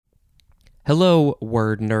Hello,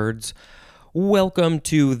 word nerds. Welcome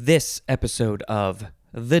to this episode of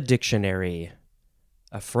The Dictionary,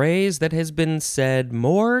 a phrase that has been said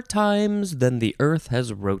more times than the Earth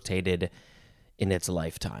has rotated in its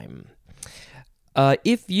lifetime.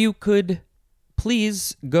 If you could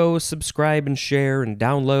please go subscribe and share and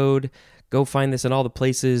download, go find this in all the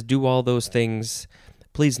places, do all those things,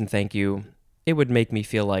 please and thank you. It would make me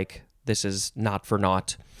feel like this is not for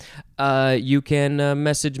naught. You can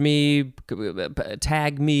message me,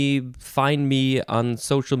 tag me, find me on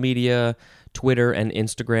social media, Twitter and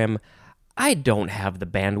Instagram. I don't have the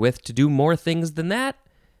bandwidth to do more things than that.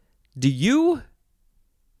 Do you?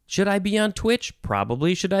 Should I be on Twitch?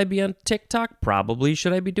 Probably. Should I be on TikTok? Probably.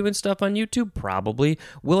 Should I be doing stuff on YouTube? Probably.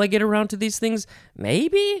 Will I get around to these things?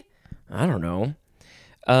 Maybe. I don't know.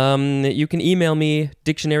 You can email me,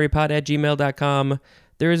 dictionarypod@gmail.com.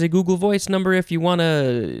 There is a Google Voice number if you want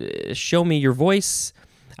to show me your voice.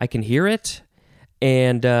 I can hear it.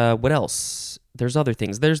 And what else? There's other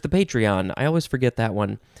things. There's the Patreon. I always forget that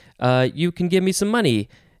one. You can give me some money,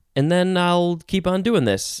 and then I'll keep on doing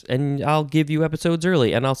this, and I'll give you episodes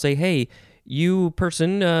early, and I'll say, hey, you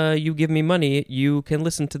person, you give me money, you can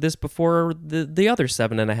listen to this before the other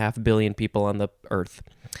 7.5 billion people on the earth.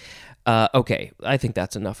 Okay, I think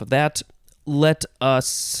that's enough of that. Let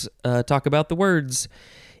us talk about the words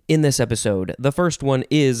in this episode. The first one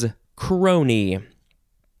is crony.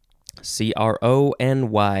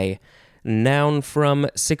 C-R-O-N-Y. Noun from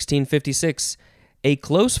 1656. A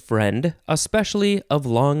close friend, especially of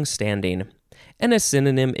long standing. And a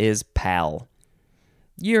synonym is pal.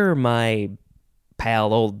 You're my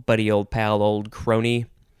pal, old buddy, old pal, old crony.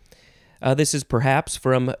 This is perhaps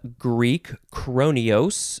from Greek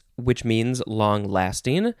chronios, which means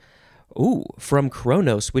long-lasting. Ooh, from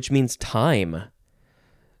chronos, which means time.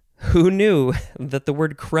 Who knew that the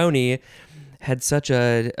word crony had such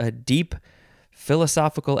a deep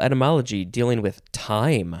philosophical etymology dealing with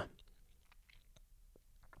time?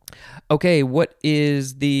 Okay, what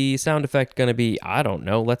is the sound effect going to be? I don't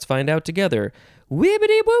know. Let's find out together.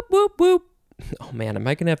 Whippity whoop whoop whoop. Oh man, am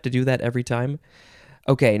I going to have to do that every time?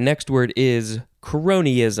 Okay, next word is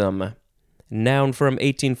cronyism. Noun from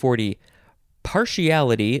 1840.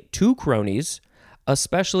 Partiality to cronies,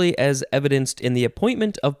 especially as evidenced in the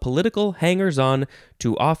appointment of political hangers-on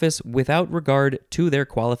to office without regard to their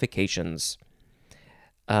qualifications.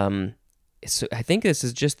 So I think this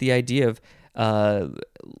is just the idea of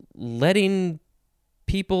letting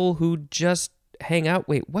people who just hang out...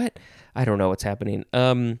 Wait, what? I don't know what's happening.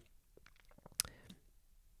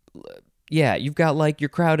 Yeah, you've got like your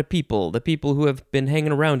crowd of people, the people who have been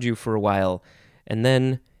hanging around you for a while, and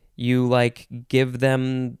then you like give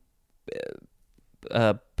them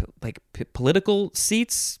political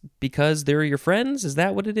seats because they're your friends. Is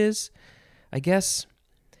that what it is? I guess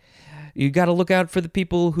you got to look out for the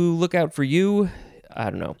people who look out for you.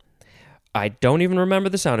 I don't know. I don't even remember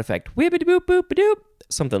the sound effect. Whippity boop boop doop.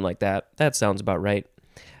 Something like that. That sounds about right.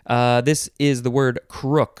 This is the word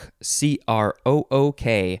crook.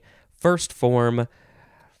 C-R-O-O-K. First form.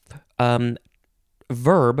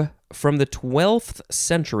 Verb from the 12th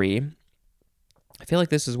century. I feel like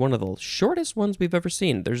this is one of the shortest ones we've ever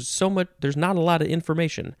seen. There's not a lot of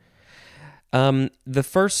information. The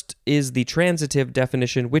first is the transitive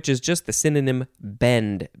definition, which is just the synonym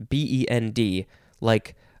bend, B-E-N-D,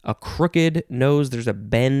 like a crooked nose. There's a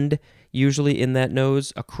bend usually in that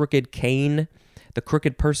nose, a crooked cane, the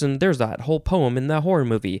crooked person. There's that whole poem in the horror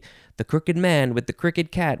movie, the crooked man with the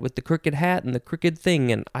crooked cat with the crooked hat and the crooked thing,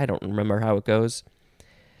 and I don't remember how it goes.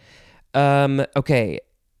 Okay,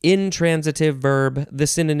 intransitive verb, the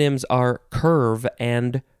synonyms are curve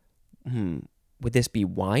and, would this be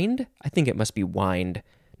wind? I think it must be wind,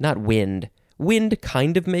 not wind. Wind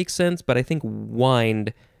kind of makes sense, but I think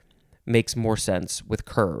wind makes more sense with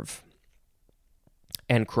curve.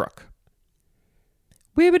 And crook.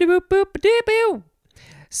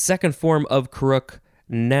 Second form of crook,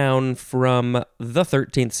 noun from the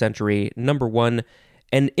 13th century. Number 1,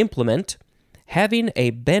 an implement having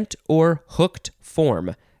a bent or hooked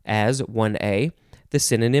form. As 1A, the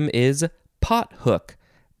synonym is pot hook,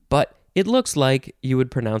 but it looks like you would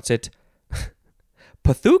pronounce it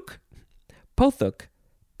pothuk, pothuk,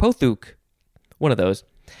 pothuk, one of those.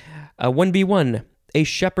 1B1, a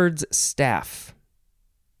shepherd's staff.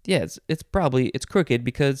 Yeah, it's crooked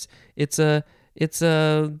because they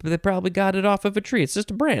probably got it off of a tree. It's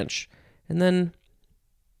just a branch, and then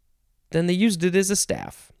they used it as a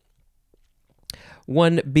staff.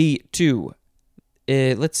 1B2.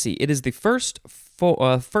 Let's see. It is the first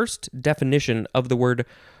definition of the word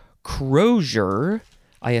crozier.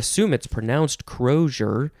 I assume it's pronounced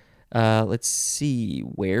crozier. Let's see.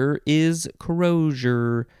 Where is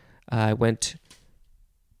crozier? I went...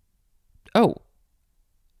 Oh,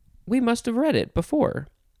 we must have read it before.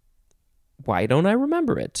 Why don't I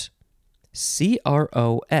remember it? Crosier.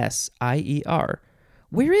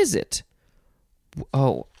 Where is it?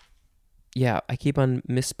 Oh, yeah, I keep on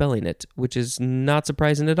misspelling it, which is not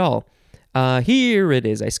surprising at all. Here it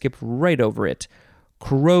is. I skipped right over it.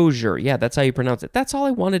 Crozier. Yeah, that's how you pronounce it. That's all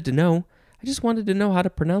I wanted to know. I just wanted to know how to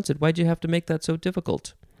pronounce it. Why'd you have to make that so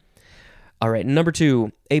difficult? All right, number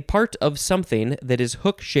 2. A part of something that is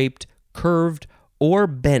hook-shaped, curved, or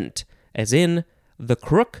bent, as in the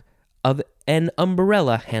crook of an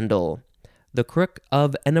umbrella handle. The crook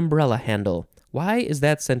of an umbrella handle. Why is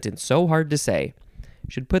that sentence so hard to say?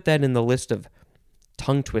 Should put that in the list of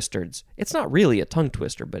tongue twisters. It's not really a tongue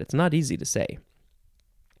twister, but it's not easy to say.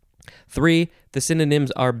 3. The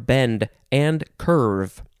synonyms are bend and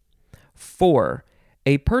curve. 4.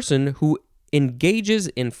 A person who engages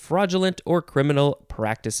in fraudulent or criminal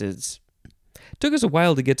practices. Took us a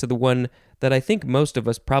while to get to the one that I think most of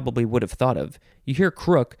us probably would have thought of. You hear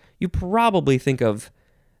crook, you probably think of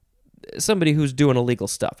somebody who's doing illegal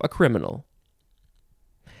stuff, a criminal.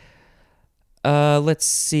 Let's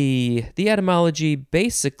see. The etymology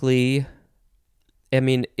basically,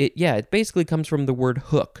 it basically comes from the word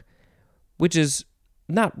hook, which is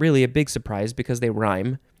not really a big surprise because they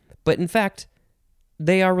rhyme, but in fact,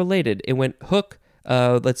 they are related. It went hook,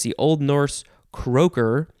 let's see, Old Norse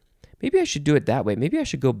croaker. Maybe I should do it that way. Maybe I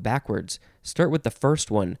should go backwards. Start with the first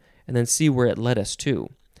one and then see where it led us to.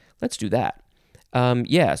 Let's do that.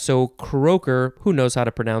 So croaker, who knows how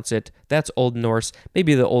to pronounce it? That's Old Norse.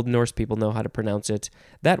 Maybe the Old Norse people know how to pronounce it.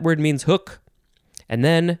 That word means hook. And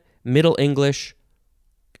then Middle English,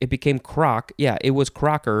 it became crock. Yeah, it was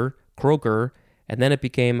croaker, and then it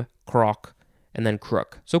became crock, and then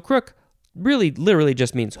crook. So crook really literally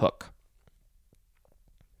just means hook.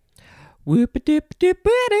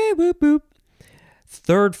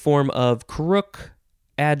 Third form of crook,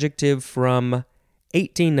 adjective from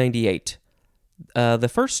 1898. The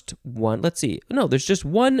first one, let's see. No, there's just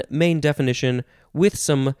one main definition with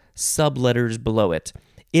some sub-letters below it.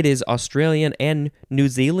 It is Australian and New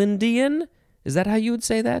Zealandian. Is that how you would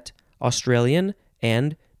say that? Australian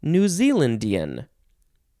and New Zealandian.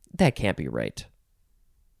 That can't be right.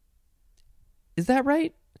 Is that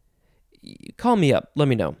right? Call me up. Let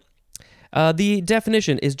me know. The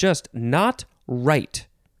definition is just not right.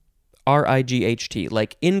 R-I-G-H-T.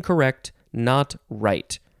 Like incorrect, not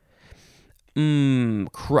right.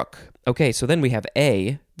 Crook. Okay, so then we have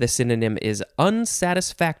A. The synonym is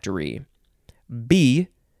unsatisfactory. B.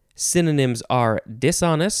 Synonyms are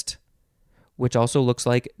dishonest, which also looks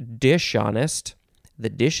like dishonest. The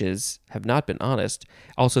dishes have not been honest.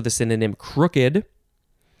 Also the synonym crooked.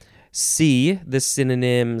 C. The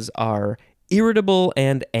synonyms are irritable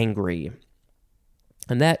and angry.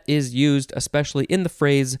 And that is used especially in the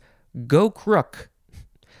phrase go crook.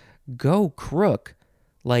 Go crook.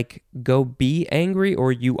 Like go be angry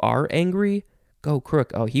or you are angry. Go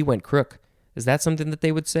crook. Oh, he went crook. Is that something that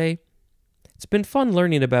they would say? It's been fun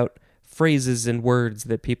learning about phrases and words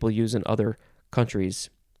that people use in other countries.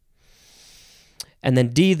 And then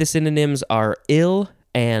D, the synonyms are ill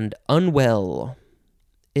and unwell.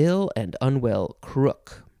 Ill and unwell.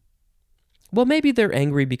 Crook. Well, maybe they're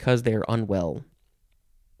angry because they're unwell.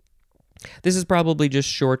 This is probably just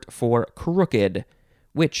short for crooked,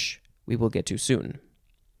 which we will get to soon.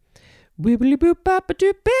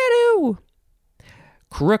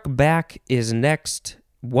 Crookback is next.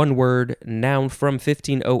 One word, noun from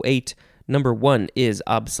 1508. Number 1 is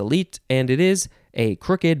obsolete, and it is a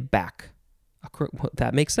crooked back.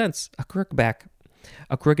 That makes sense. A crookback.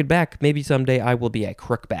 A crooked back. Maybe someday I will be a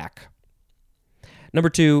crookback. Number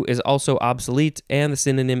 2 is also obsolete, and the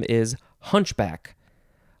synonym is hunchback.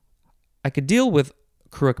 I could deal with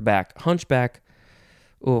crookback. Hunchback,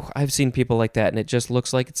 oh, I've seen people like that, and it just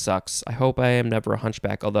looks like it sucks. I hope I am never a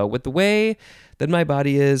hunchback, although with the way that my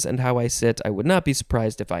body is and how I sit, I would not be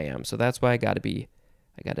surprised if I am. So that's why I gotta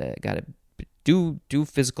do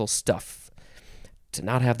physical stuff to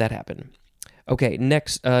not have that happen. Okay,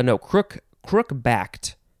 next,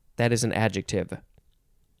 crook-backed. That is an adjective.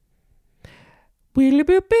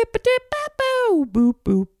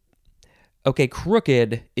 Okay,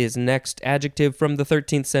 crooked is next. Adjective from the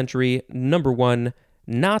 13th century. Number 1,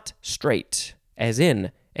 not straight, as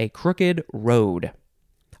in a crooked road.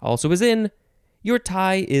 Also as in, your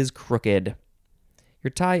tie is crooked. Your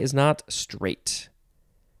tie is not straight.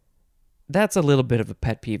 That's a little bit of a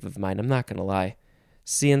pet peeve of mine, I'm not going to lie.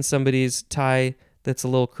 Seeing somebody's tie that's a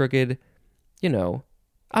little crooked,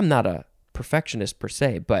 I'm not a perfectionist per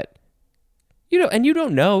se, but, And you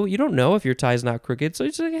don't know if your tie's not crooked. So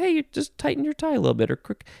it's like, hey, you just tighten your tie a little bit or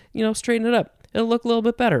straighten it up. It'll look a little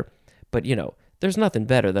bit better. But, there's nothing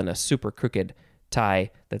better than a super crooked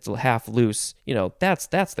tie that's half loose. That's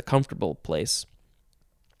the comfortable place.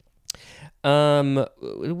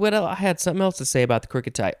 What else? I had something else to say about the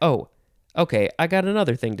crooked tie. Oh, okay. I got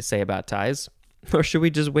another thing to say about ties. Or should we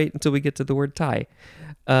just wait until we get to the word tie?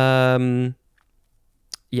 Yeah,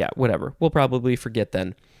 whatever. We'll probably forget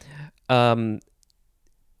then.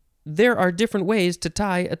 There are different ways to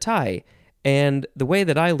tie a tie, and the way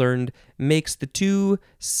that I learned makes the two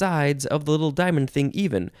sides of the little diamond thing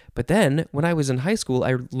even. But then, when I was in high school,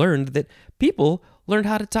 I learned that people learned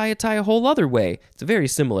how to tie a tie a whole other way. It's very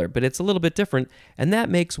similar, but it's a little bit different, and that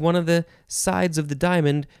makes one of the sides of the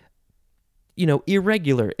diamond,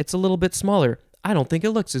 irregular. It's a little bit smaller. I don't think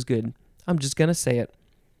it looks as good. I'm just gonna say it.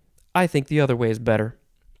 I think the other way is better.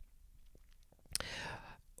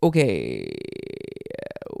 Okay,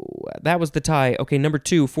 that was the tie. Okay, number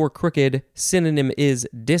 2 for crooked, synonym is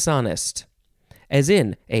dishonest, as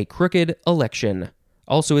in a crooked election.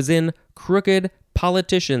 Also as in crooked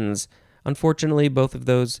politicians. Unfortunately, both of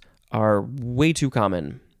those are way too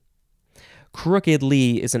common.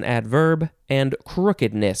 Crookedly is an adverb, and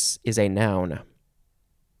crookedness is a noun.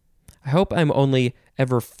 I hope I'm only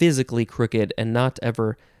ever physically crooked and not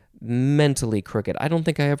ever mentally crooked. I don't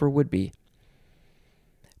think I ever would be.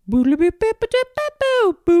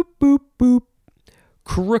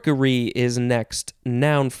 Crookery is next.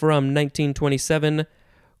 Noun from 1927.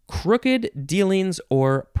 Crooked dealings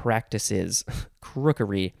or practices.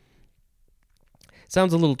 Crookery.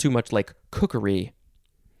 Sounds a little too much like cookery.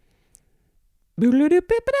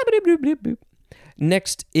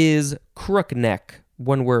 Next is crookneck.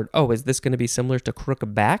 One word. Oh, is this going to be similar to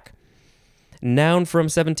crookback? Noun from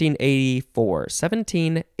 1784.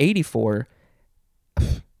 1784.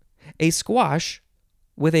 A squash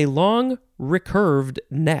with a long, recurved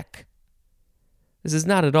neck. This is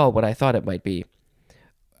not at all what I thought it might be.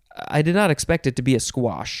 I did not expect it to be a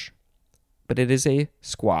squash, but it is a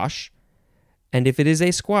squash. And if it is a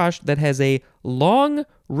squash that has a long,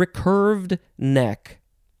 recurved neck,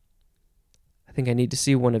 I think I need to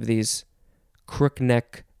see one of these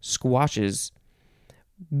crookneck squashes.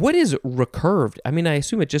 What is recurved? I mean, I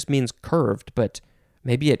assume it just means curved, but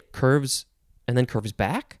maybe it curves and then curves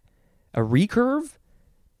back? A recurve?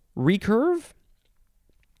 Recurve?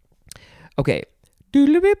 Okay.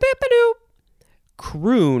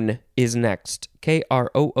 Croon is next.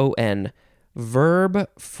 Kroon. Verb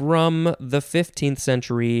from the 15th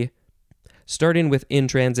century, starting with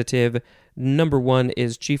intransitive. Number 1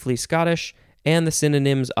 is chiefly Scottish, and the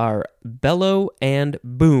synonyms are bellow and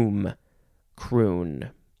boom.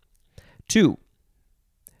 Croon. 2.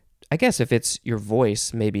 I guess if it's your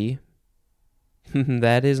voice, maybe.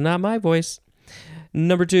 That is not my voice.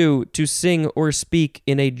 Number 2, to sing or speak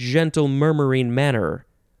in a gentle murmuring manner.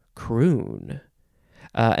 Croon.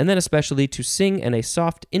 And then especially to sing in a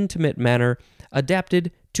soft, intimate manner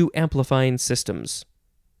adapted to amplifying systems.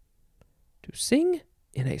 To sing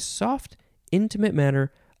in a soft, intimate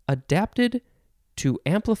manner adapted to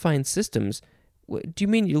amplifying systems? Do you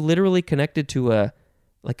mean you literally connected to a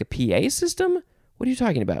PA system? What are you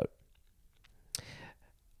talking about?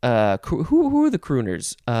 Who are the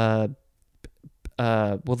crooners? Well,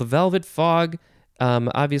 the Velvet Fog,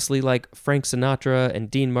 obviously like Frank Sinatra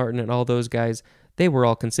and Dean Martin and all those guys, they were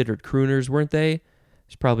all considered crooners, weren't they?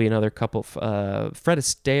 There's probably another couple. Fred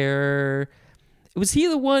Astaire. Was he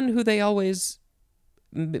the one who they always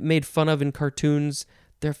made fun of in cartoons?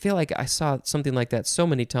 I feel like I saw something like that so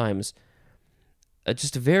many times.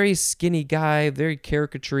 Just a very skinny guy, very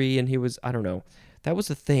caricature-y, and he was, I don't know. That was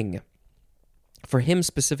a thing. For him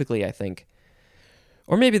specifically, I think.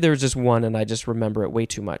 Or maybe there was just one and I just remember it way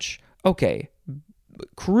too much. Okay.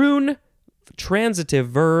 Croon, transitive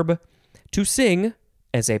verb, to sing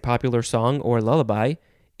as a popular song or lullaby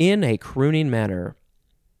in a crooning manner.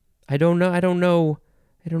 I don't know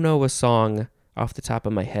a song off the top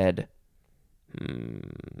of my head.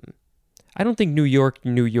 I don't think New York,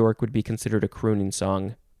 New York would be considered a crooning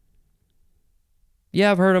song.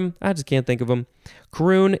 Yeah, I've heard them. I just can't think of them.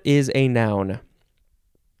 Croon is a noun.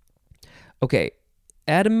 Okay,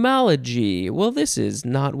 etymology. Well, this is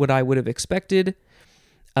not what I would have expected.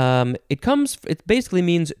 It basically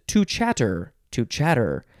means to chatter, to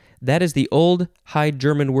chatter. That is the old High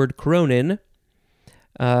German word kronen,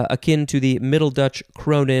 akin to the Middle Dutch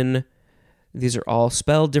kronen. These are all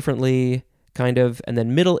spelled differently, kind of, and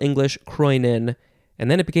then Middle English kroinen,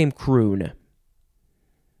 and then it became croon.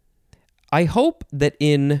 I hope that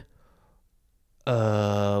in,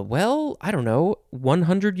 I don't know,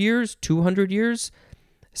 100 years, 200 years,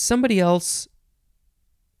 somebody else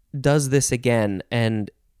does this again,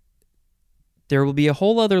 and there will be a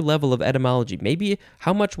whole other level of etymology. Maybe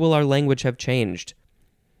how much will our language have changed?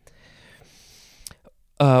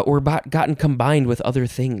 Or gotten combined with other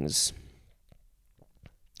things.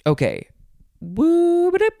 Okay.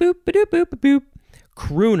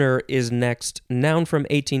 Crooner is next. Noun from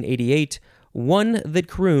 1888. One that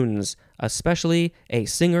croons, especially a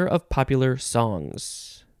singer of popular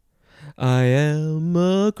songs. I am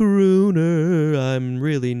a crooner. I'm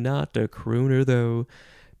really not a crooner, though,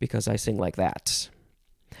 because I sing like that.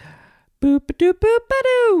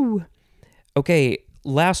 Boop-a-doop-boop-a-doo. Okay,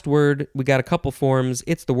 last word. We got a couple forms.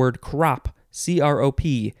 It's the word crop,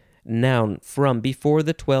 C-R-O-P, noun from before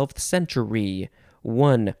the 12th century.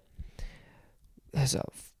 One. There's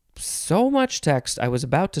so much text. I was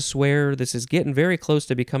about to swear. This is getting very close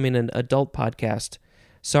to becoming an adult podcast.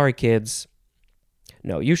 Sorry, kids.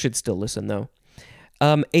 No, you should still listen, though.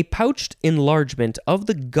 A pouched enlargement of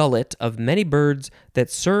the gullet of many birds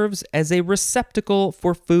that serves as a receptacle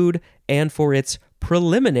for food and for its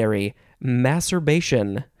preliminary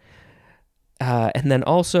masturbation. And then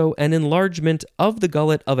also an enlargement of the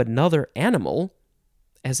gullet of another animal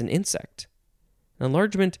as an insect. An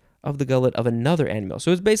enlargement of the gullet of another animal.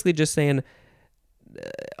 So it's basically just saying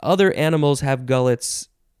other animals have gullets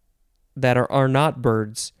that are not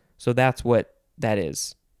birds. So that's what that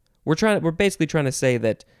is. We're basically trying to say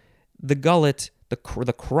that the gullet, the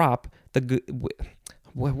crop,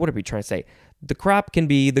 what are we trying to say? The crop can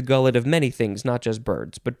be the gullet of many things, not just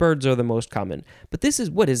birds, but birds are the most common. But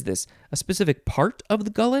what is this? A specific part of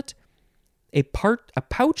the gullet? A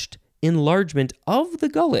pouched enlargement of the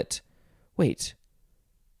gullet. Wait.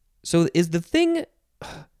 So is the thing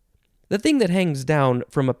that hangs down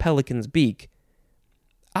from a pelican's beak,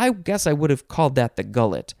 I guess I would have called that the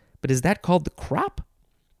gullet, but is that called the crop?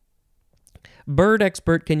 Bird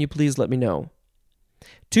expert, can you please let me know?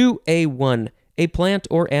 2A1, a plant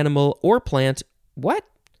or animal or plant, what?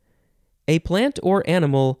 A plant or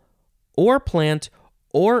animal or plant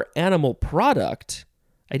or animal product.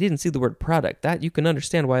 I didn't see the word product. That you can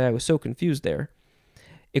understand why I was so confused there.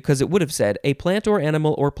 Because it would have said a plant or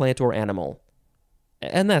animal or plant or animal.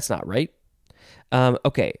 And that's not right.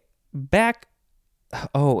 Okay, back.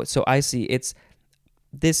 Oh, so I see. It's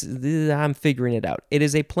this, I'm figuring it out. It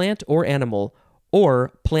is a plant or animal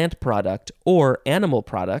or plant product or animal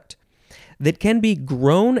product that can be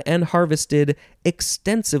grown and harvested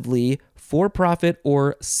extensively for profit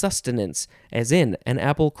or sustenance, as in an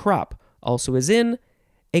apple crop, also as in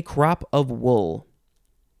a crop of wool.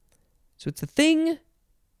 So it's a thing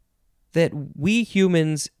that we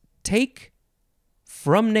humans take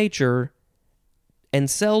from nature and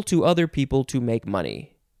sell to other people to make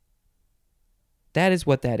money. That is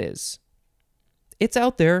what that is. It's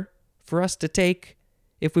out there for us to take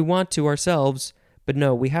if we want to ourselves, but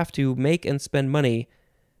no, we have to make and spend money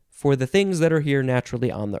for the things that are here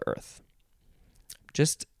naturally on the earth.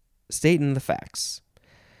 Just stating the facts.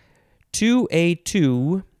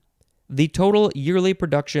 2A2, the total yearly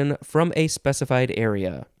production from a specified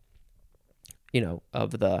area.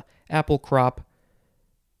 Of the apple crop,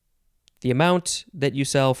 the amount that you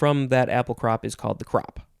sell from that apple crop is called the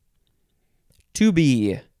crop.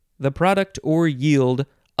 2B, the product or yield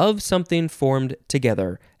of something formed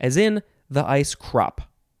together, as in the ice crop.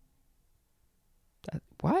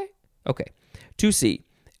 Why? Okay. 2C,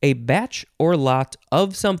 a batch or lot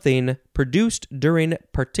of something produced during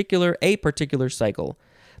a particular cycle.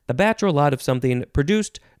 The batch or lot of something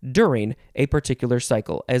produced during a particular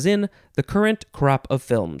cycle, as in the current crop of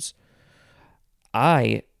films.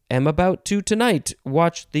 I am about to tonight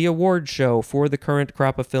watch the award show for the current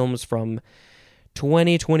crop of films from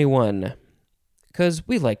 2021, because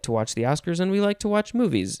we like to watch the Oscars and we like to watch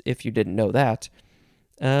movies, if you didn't know that.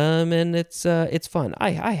 And it's fun. I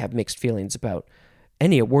have mixed feelings about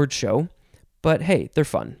any award show, but hey, they're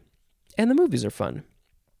fun. And the movies are fun.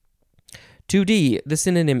 2D, the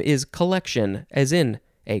synonym is collection, as in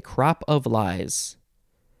a crop of lies.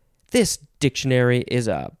 This dictionary is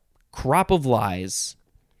a crop of lies.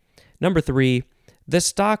 Number 3, the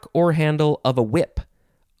stock or handle of a whip.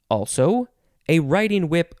 Also, a riding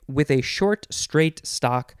whip with a short, straight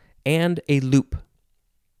stock and a loop.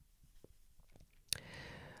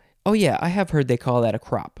 Oh yeah, I have heard they call that a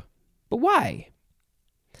crop. But why?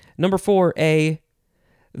 Number 4A,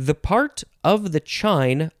 the part of the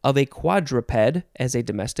chine of a quadruped, as a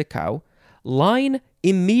domestic cow, line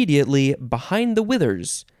immediately behind the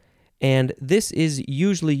withers. And this is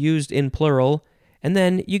usually used in plural. And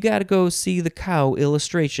then you got to go see the cow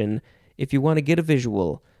illustration if you want to get a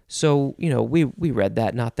visual. So, we read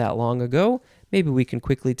that not that long ago. Maybe we can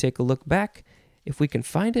quickly take a look back if we can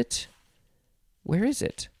find it. Where is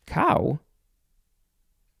it? Cow?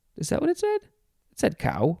 Is that what it said? It said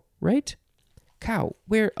cow, right? Cow.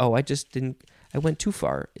 Where? Oh, I just didn't. I went too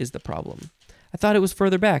far is the problem. I thought it was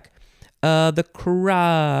further back. The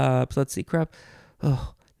crops. Let's see, crop.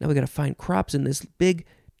 Oh, now we got to find crops in this big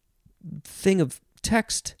thing of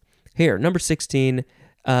text. Here, number 16.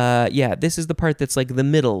 Yeah, this is the part that's like the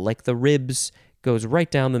middle, like the ribs goes right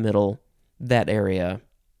down the middle, that area.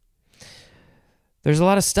 There's a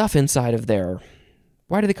lot of stuff inside of there.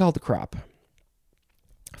 Why do they call it the crop?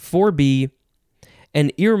 4B,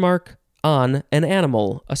 an earmark on an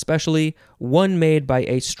animal, especially one made by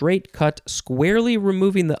a straight cut, squarely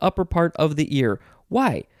removing the upper part of the ear.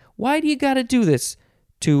 Why? Why do you got to do this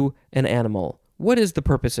to an animal? What is the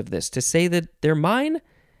purpose of this? To say that they're mine?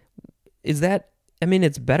 Is that, I mean,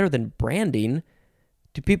 it's better than branding.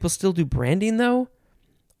 Do people still do branding, though?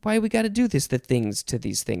 Why we got to do this to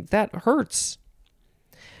these things? That hurts.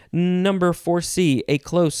 Number 4C, a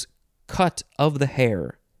close cut of the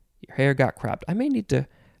hair. Your hair got cropped. I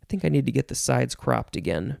think I need to get the sides cropped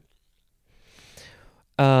again.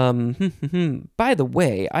 By the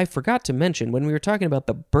way, I forgot to mention when we were talking about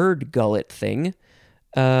the bird gullet thing,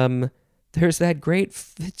 there's that great,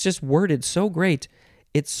 it's just worded so great.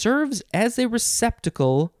 It serves as a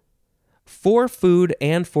receptacle for food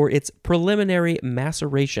and for its preliminary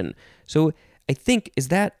maceration. So I think,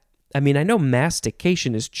 I know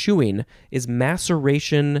mastication is chewing. Is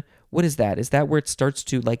maceration, what is that? Is that where it starts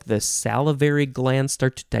to, like the salivary glands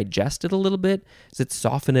start to digest it a little bit? Does it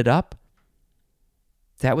soften it up?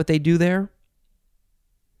 Is that what they do there?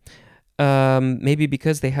 Maybe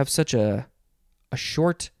because they have such a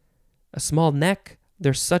small neck,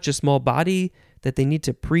 they're such a small body that they need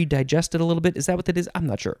to pre-digest it a little bit. Is that what that is? I'm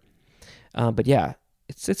not sure. But yeah,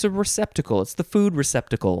 it's a receptacle. It's the food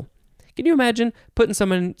receptacle. Can you imagine putting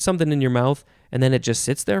something in your mouth and then it just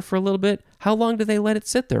sits there for a little bit? How long do they let it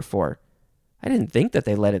sit there for? I didn't think that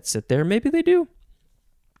they let it sit there. Maybe they do.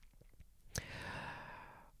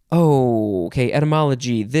 Oh, okay,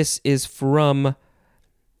 etymology. This is from,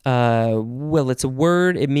 it's a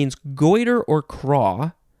word. It means goiter or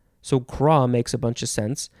craw. So craw makes a bunch of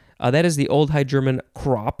sense. That is the Old High German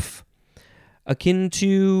Kropf, akin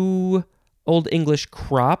to Old English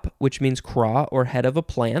crop, which means craw or head of a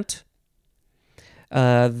plant.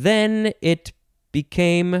 Then it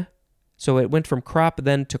became, so it went from crop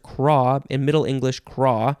then to craw, in Middle English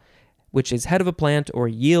craw, which is head of a plant or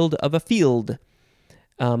yield of a field.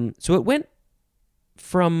 So it went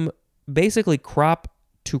from basically crop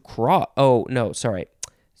to craw. Oh, no, sorry.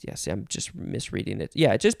 Yes, I'm just misreading it.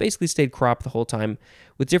 Yeah, it just basically stayed crop the whole time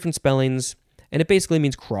with different spellings, and it basically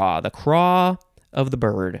means craw, the craw of the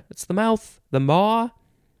bird. It's the mouth, the maw.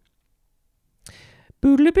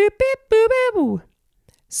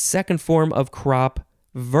 Second form of crop,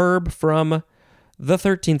 verb from the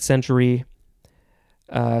 13th century,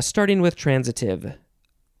 starting with transitive.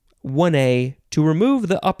 1A, to remove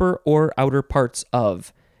the upper or outer parts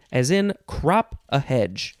of, as in crop a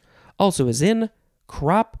hedge. Also as in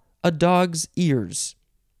crop a dog's ears.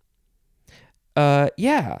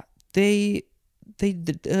 Yeah, they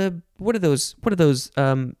what are those,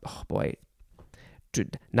 oh boy,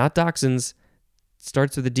 not dachshunds,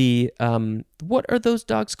 starts with a D. What are those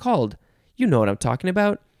dogs called? You know what I'm talking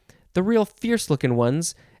about. The real fierce looking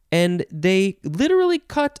ones. And they literally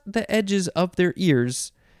cut the edges of their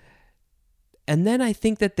ears. And then I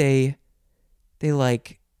think that they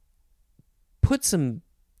like put some,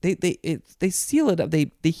 they seal it up.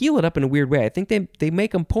 They heal it up in a weird way. I think they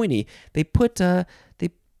make them pointy. They put,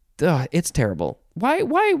 it's terrible.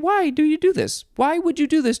 Why do you do this? Why would you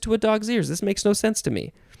do this to a dog's ears? This makes no sense to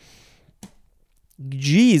me.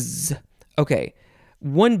 Jeez. Okay.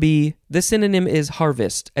 1B, the synonym is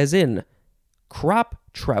harvest, as in crop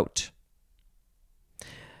trout.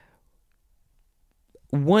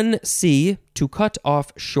 1C, to cut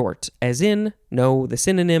off short, as in, no, the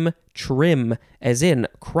synonym trim, as in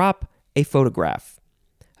crop a photograph.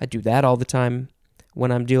 I do that all the time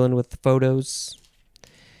when I'm dealing with photos.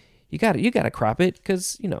 You gotta crop it,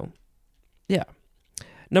 because, yeah.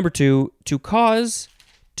 Number 2, to cause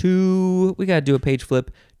to, we gotta do a page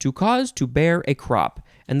flip, to cause to bear a crop.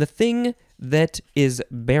 And the thing that is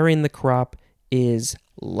bearing the crop is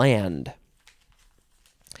land.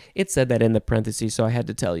 It said that in the parentheses, so I had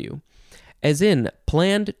to tell you. As in,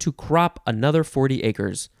 planned to crop another 40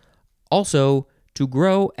 acres. Also, to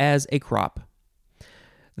grow as a crop.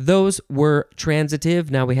 Those were transitive,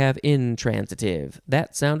 now we have intransitive.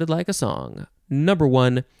 That sounded like a song. Number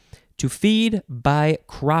 1, to feed by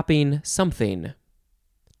cropping something.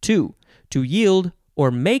 2, to yield or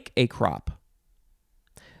make a crop.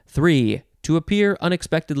 3, to appear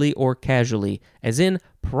unexpectedly or casually, as in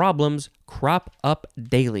problems crop up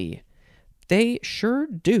daily. They sure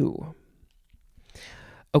do.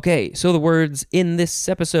 Okay, so the words in this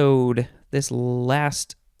episode, this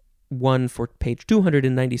last one for page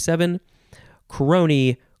 297,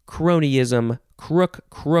 crony, cronyism, crook,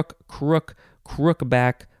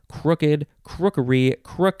 crookback, crooked, crookery,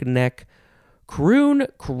 crookneck, croon,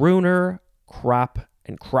 crooner, crop,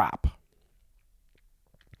 and crop.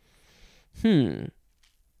 The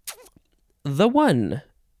one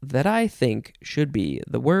that I think should be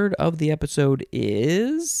the word of the episode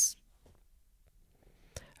is...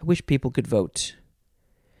 I wish people could vote.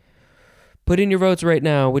 Put in your votes right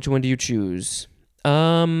now. Which one do you choose?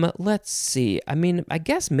 Let's see. I mean, I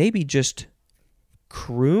guess maybe just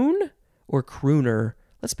croon or crooner.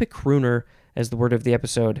 Let's pick crooner as the word of the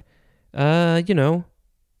episode.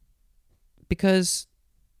 Because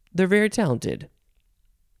they're very talented.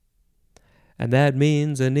 And that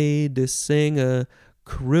means I need to sing a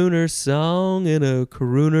crooner song in a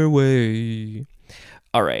crooner way.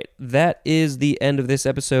 All right, that is the end of this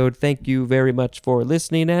episode. Thank you very much for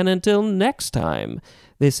listening, and until next time,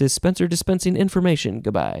 this is Spencer dispensing information.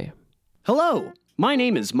 Goodbye. Hello, my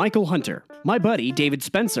name is Michael Hunter. My buddy David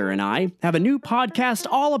Spencer and I have a new podcast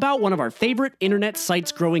all about one of our favorite internet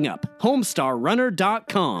sites growing up,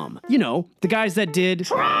 HomestarRunner.com. You know, the guys that did...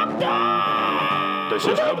 This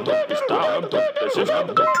is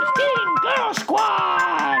Teen Girl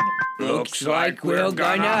Squad! Looks like we're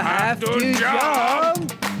gonna have to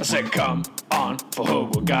jump! I said come on, for who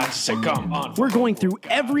we got to say come on. We're going through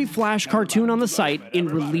every Flash cartoon on the site in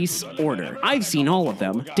release order. I've seen all of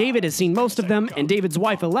them. David has seen most of them, and David's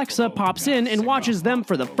wife Alexa pops in and watches them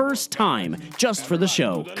for the first time, just for the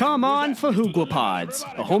show. Come on, Fahoogwapods,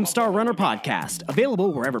 a Homestar Runner podcast,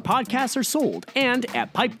 available wherever podcasts are sold, and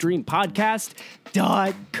at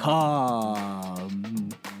pipedreampodcast.com.